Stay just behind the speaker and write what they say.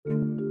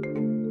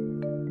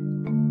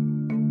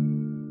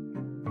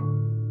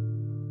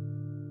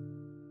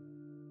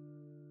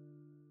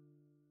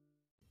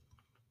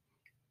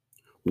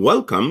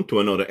Welcome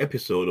to another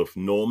episode of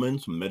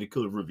Norman's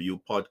Medical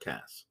Review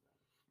Podcast.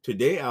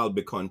 Today I'll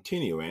be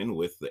continuing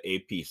with the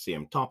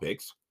APCM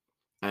topics,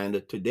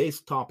 and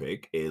today's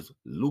topic is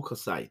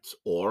leukocytes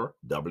or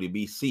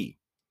WBC.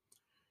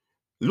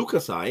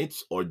 Leukocytes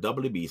or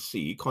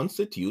WBC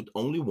constitute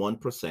only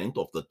 1%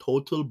 of the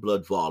total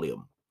blood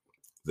volume.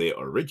 They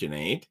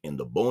originate in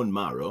the bone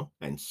marrow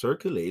and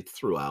circulate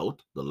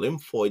throughout the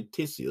lymphoid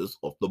tissues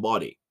of the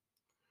body.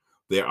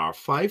 There are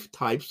 5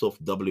 types of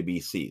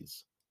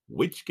WBCs,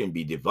 which can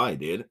be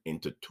divided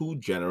into 2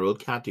 general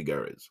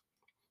categories.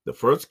 The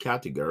first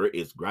category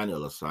is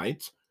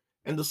granulocytes,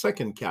 and the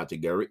second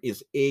category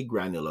is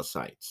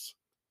agranulocytes.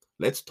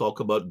 Let's talk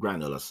about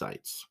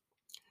granulocytes.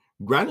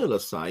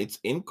 Granulocytes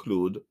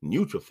include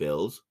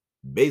neutrophils,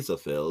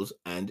 basophils,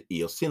 and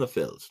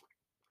eosinophils.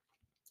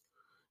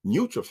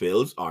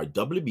 Neutrophils are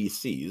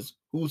WBCs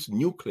whose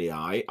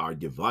nuclei are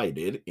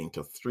divided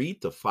into 3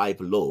 to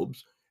 5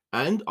 lobes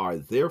and are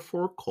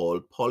therefore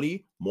called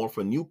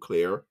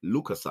polymorphonuclear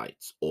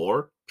leukocytes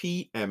or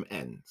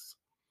PMNs.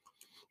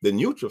 The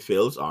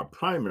neutrophils are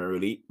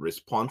primarily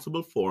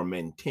responsible for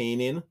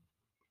maintaining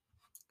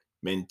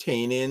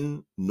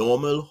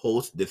normal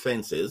host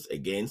defenses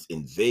against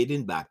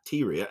invading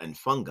bacteria and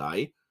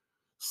fungi,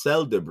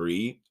 cell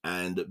debris,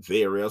 and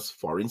various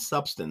foreign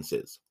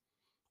substances.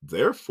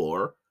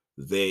 Therefore,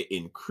 they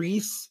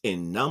increase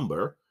in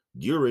number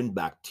during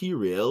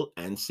bacterial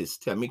and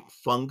systemic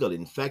fungal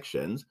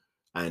infections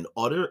and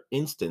other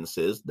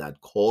instances that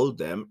call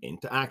them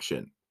into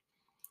action.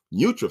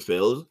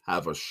 Neutrophils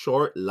have a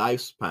short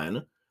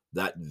lifespan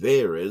that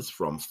varies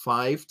from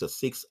 5 to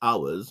 6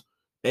 hours,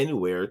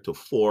 anywhere to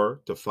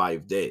 4 to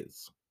 5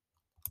 days.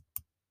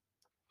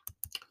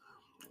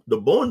 The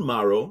bone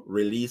marrow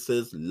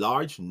releases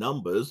large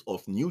numbers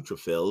of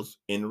neutrophils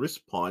in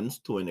response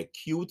to an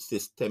acute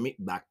systemic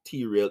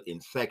bacterial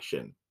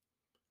infection.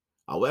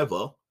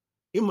 However,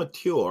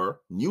 immature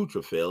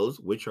neutrophils,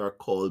 which are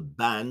called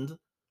band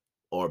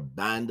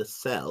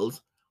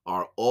cells,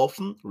 are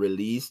often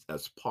released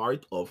as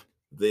part of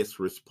this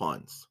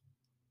response.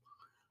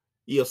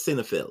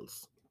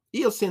 Eosinophils.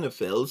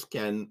 Eosinophils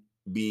can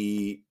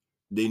be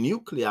the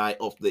nuclei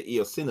of the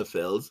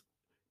eosinophils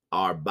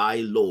are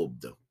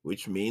bilobed,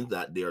 which means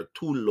that there are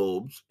 2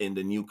 lobes in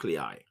the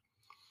nuclei,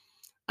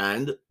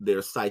 and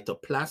their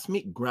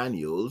cytoplasmic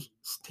granules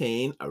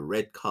stain a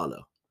red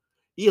color.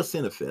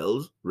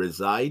 Eosinophils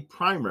reside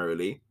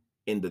primarily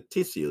in the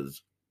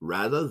tissues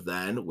rather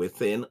than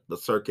within the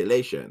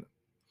circulation.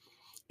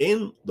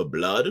 In the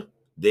blood,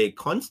 they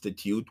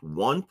constitute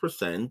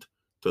 1%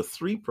 to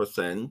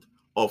 3%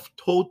 of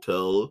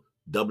total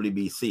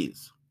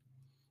WBCs.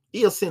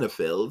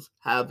 Eosinophils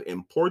have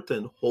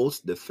important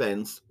host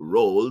defense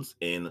roles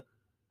in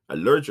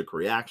allergic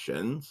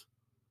reactions,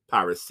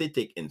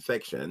 parasitic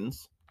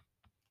infections,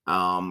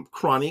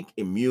 chronic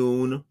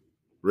immune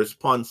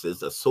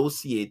responses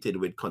associated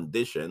with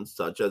conditions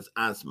such as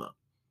asthma.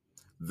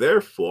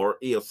 Therefore,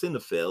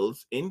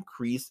 eosinophils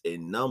increase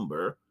in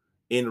number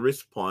in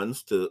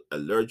response to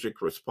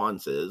allergic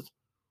responses,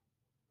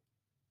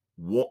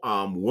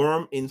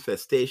 worm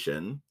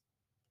infestation,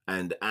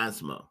 and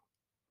asthma.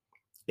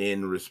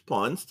 In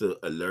response to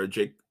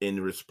allergies,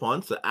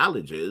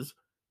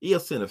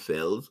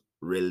 eosinophils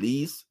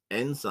release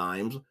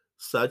enzymes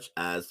such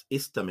as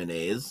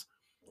histaminase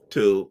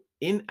to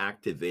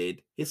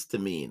inactivate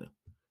histamine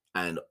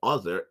and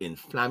other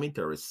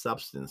inflammatory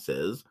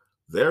substances,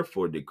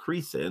 therefore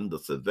decreasing the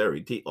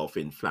severity of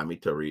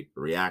inflammatory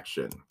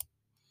reaction.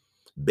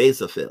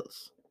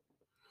 Basophils.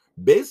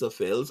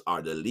 Basophils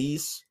are the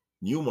least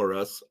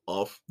numerous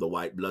of the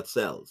white blood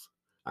cells,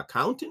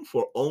 accounting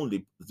for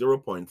only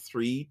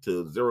 0.3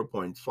 to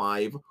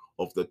 0.5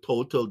 of the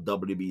total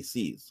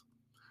WBCs.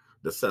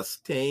 The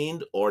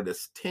sustained or the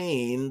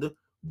stained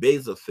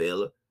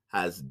basophil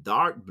has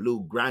dark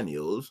blue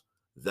granules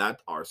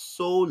that are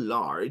so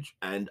large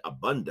and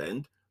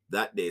abundant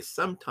that they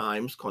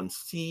sometimes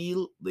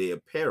conceal the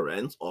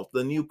appearance of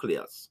the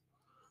nucleus.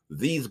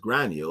 These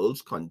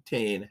granules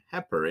contain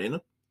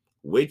heparin,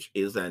 which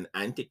is an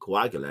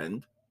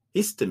anticoagulant,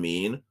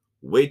 histamine,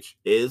 which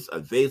is a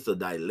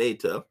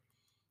vasodilator,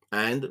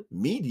 and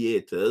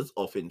mediators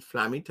of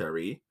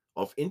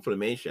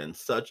inflammation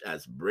such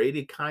as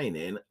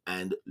bradykinin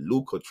and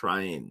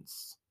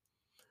leukotrienes.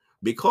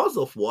 Because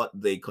of what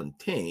they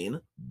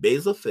contain,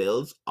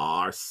 basophils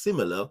are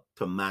similar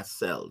to mast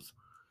cells.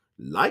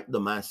 Like the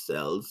mast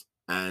cells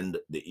and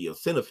the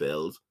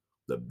eosinophils,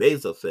 the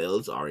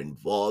basophils are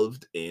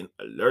involved in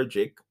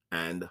allergic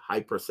and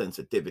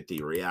hypersensitivity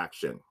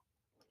reaction.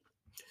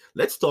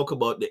 Let's talk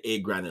about the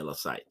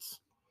agranulocytes.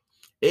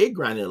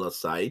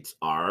 Agranulocytes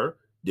are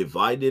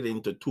divided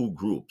into 2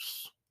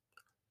 groups.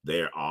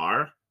 There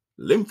are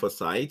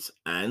lymphocytes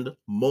and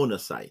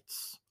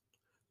monocytes.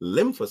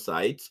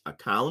 Lymphocytes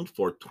account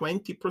for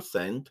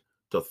 20%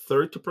 to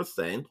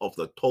 30% of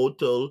the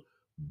total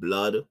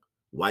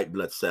white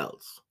blood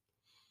cells.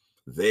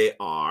 They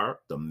are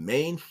the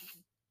main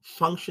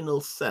functional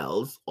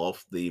cells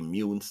of the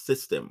immune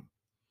system.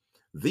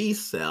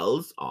 These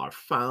cells are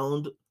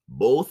found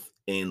both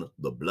in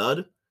the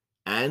blood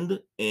and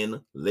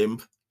in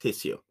lymph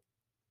tissue.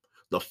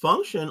 The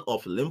function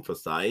of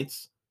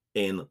lymphocytes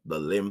in the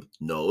lymph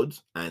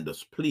nodes and the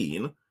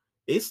spleen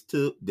is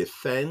to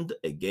defend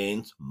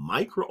against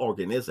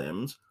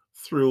microorganisms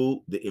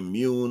through the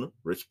immune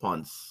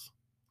response.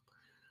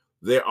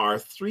 There are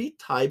three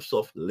types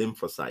of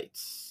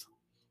lymphocytes: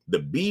 the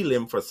B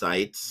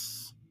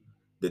lymphocytes,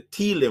 the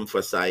T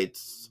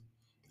lymphocytes,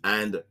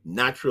 and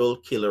natural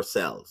killer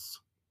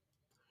cells.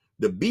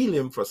 The B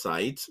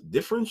lymphocytes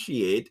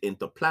differentiate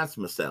into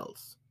plasma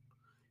cells.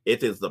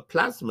 It is the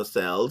plasma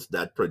cells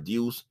that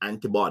produce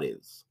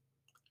antibodies.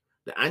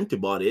 The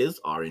antibodies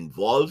are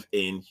involved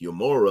in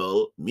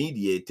humoral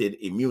mediated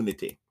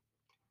immunity.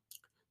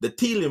 The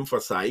T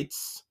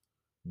lymphocytes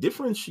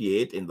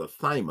differentiate in the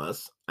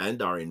thymus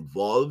and are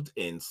involved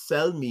in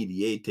cell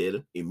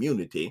mediated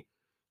immunity.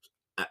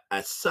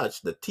 As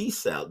such, the T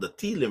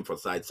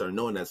lymphocytes are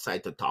known as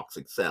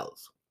cytotoxic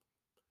cells.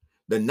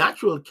 The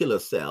natural killer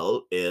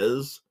cell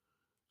is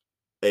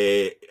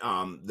the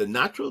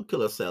natural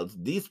killer cells.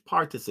 These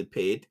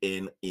participate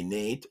in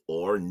innate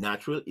or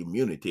natural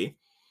immunity,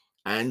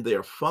 and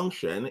their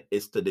function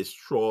is to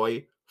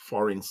destroy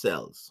foreign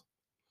cells.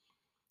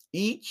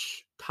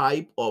 Each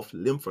type of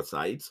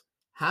lymphocytes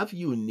have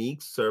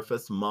unique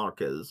surface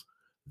markers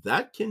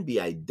that can be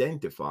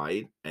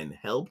identified and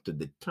help to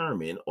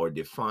determine or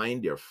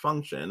define their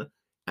function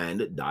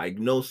and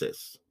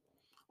diagnosis,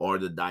 or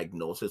the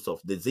diagnosis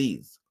of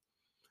disease.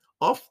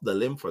 Of the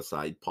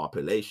lymphocyte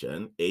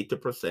population,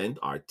 80%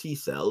 are T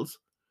cells,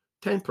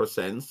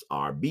 10%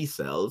 are B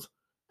cells,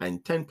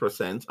 and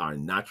 10% are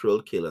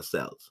natural killer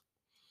cells.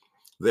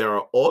 There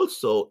are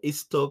also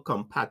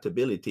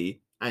histocompatibility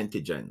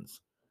antigens,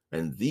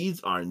 and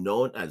these are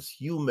known as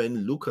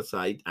human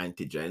leukocyte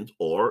antigens,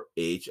 or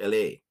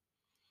HLA,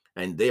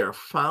 and they are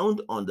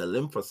found on the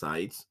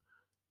lymphocytes,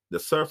 the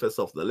surface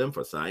of the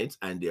lymphocytes,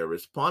 and they are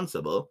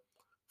responsible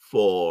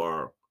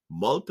for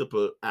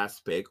multiple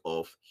aspects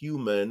of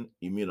human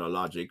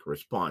immunologic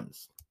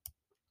response.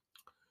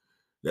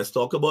 Let's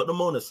talk about the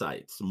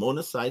monocytes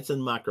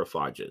and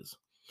macrophages.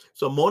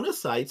 So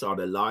monocytes are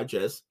the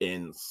largest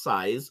in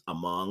size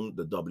among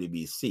the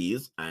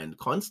WBCs and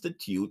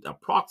constitute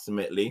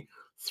approximately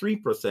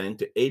 3%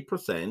 to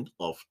 8%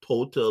 of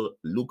total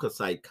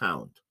leukocyte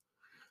count.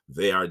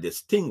 They are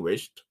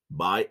distinguished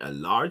by a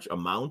large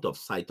amount of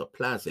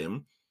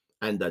cytoplasm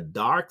and a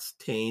dark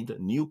stained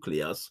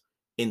nucleus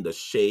in the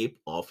shape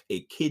of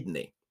a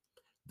kidney.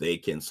 They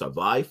can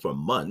survive for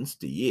months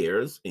to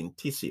years in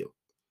tissue.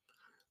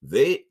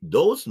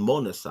 Those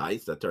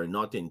monocytes that are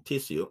not in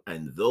tissue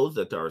and those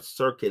that are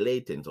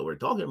circulating, so we're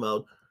talking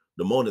about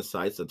the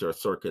monocytes that are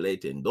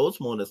circulating, those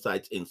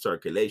monocytes in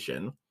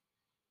circulation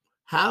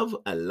have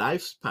a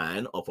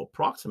lifespan of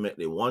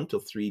approximately 1 to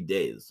 3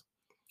 days,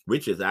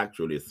 which is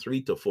actually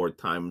 3 to 4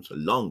 times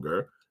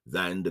longer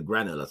than the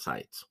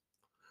granulocytes.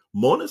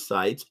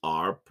 Monocytes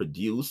are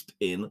produced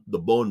in the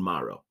bone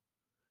marrow.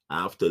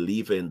 After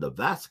leaving the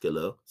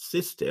vascular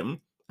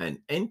system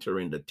and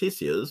entering the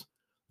tissues,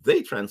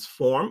 they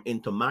transform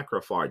into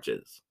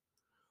macrophages.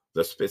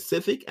 The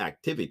specific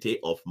activity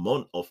of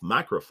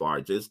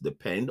macrophages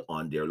depend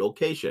on their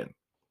location.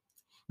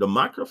 The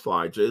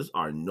macrophages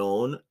are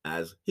known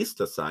as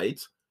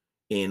histocytes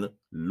in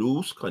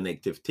loose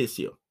connective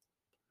tissue.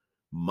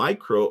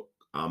 Microglia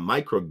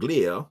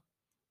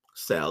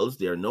cells,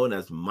 they are known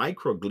as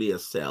microglia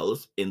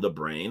cells in the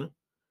brain,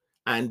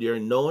 and they're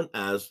known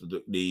as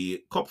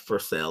the Kupffer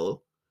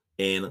cell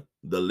in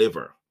the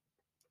liver.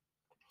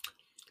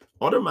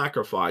 Other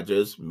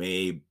macrophages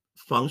may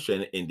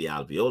function in the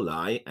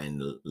alveoli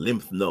and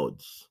lymph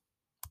nodes.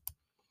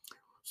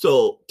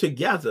 So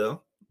together,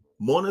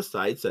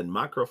 monocytes and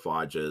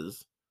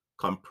macrophages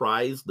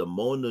comprise the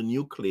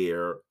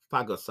mononuclear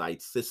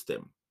phagocyte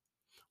system,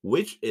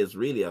 which is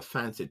really a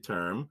fancy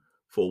term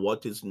for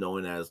what is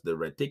known as the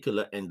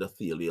reticular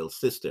endothelial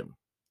system.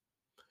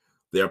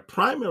 Their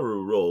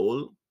primary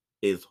role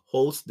is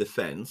host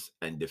defense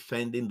and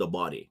defending the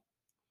body.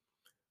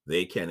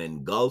 They can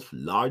engulf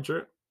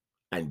larger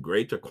and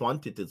greater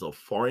quantities of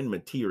foreign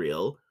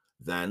material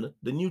than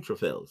the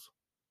neutrophils.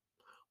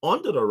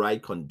 Under the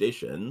right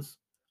conditions,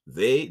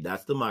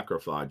 that's the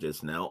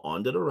macrophages now,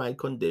 under the right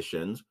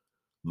conditions,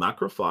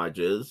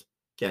 macrophages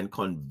can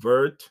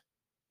convert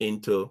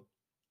into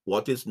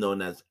what is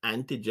known as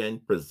antigen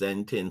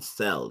presenting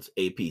cells,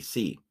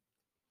 APC.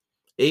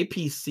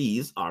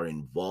 APCs are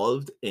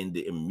involved in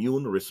the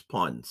immune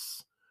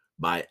response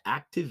by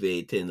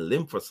activating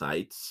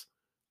lymphocytes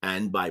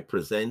and by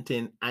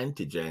presenting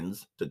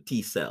antigens to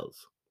T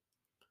cells.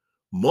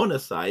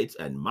 Monocytes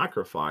and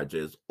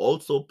macrophages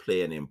also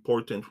play an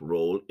important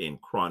role in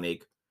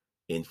chronic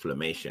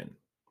inflammation.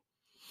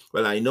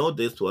 Well, I know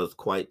this was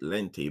quite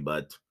lengthy,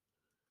 but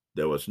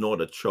there was no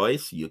other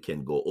choice. You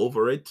can go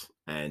over it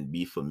and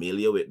be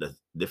familiar with the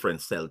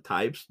different cell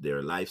types,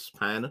 their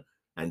lifespan,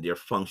 and their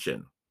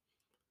function.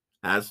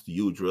 As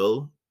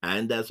usual,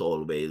 and as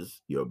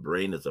always, your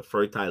brain is a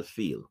fertile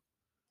field.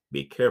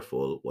 Be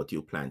careful what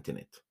you plant in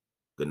it.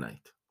 Good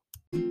night.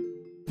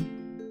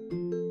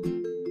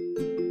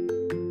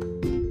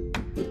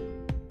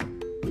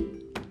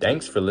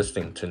 Thanks for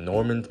listening to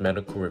Norman's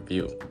Medical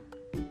Review.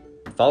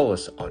 Follow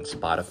us on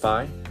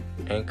Spotify,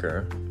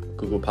 Anchor,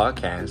 Google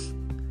Podcasts,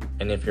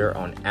 and if you're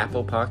on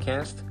Apple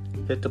Podcasts,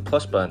 hit the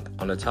plus button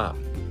on the top.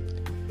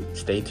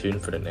 Stay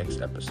tuned for the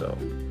next episode.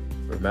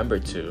 Remember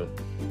to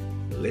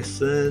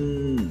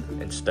listen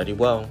and study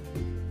well.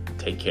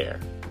 Take care.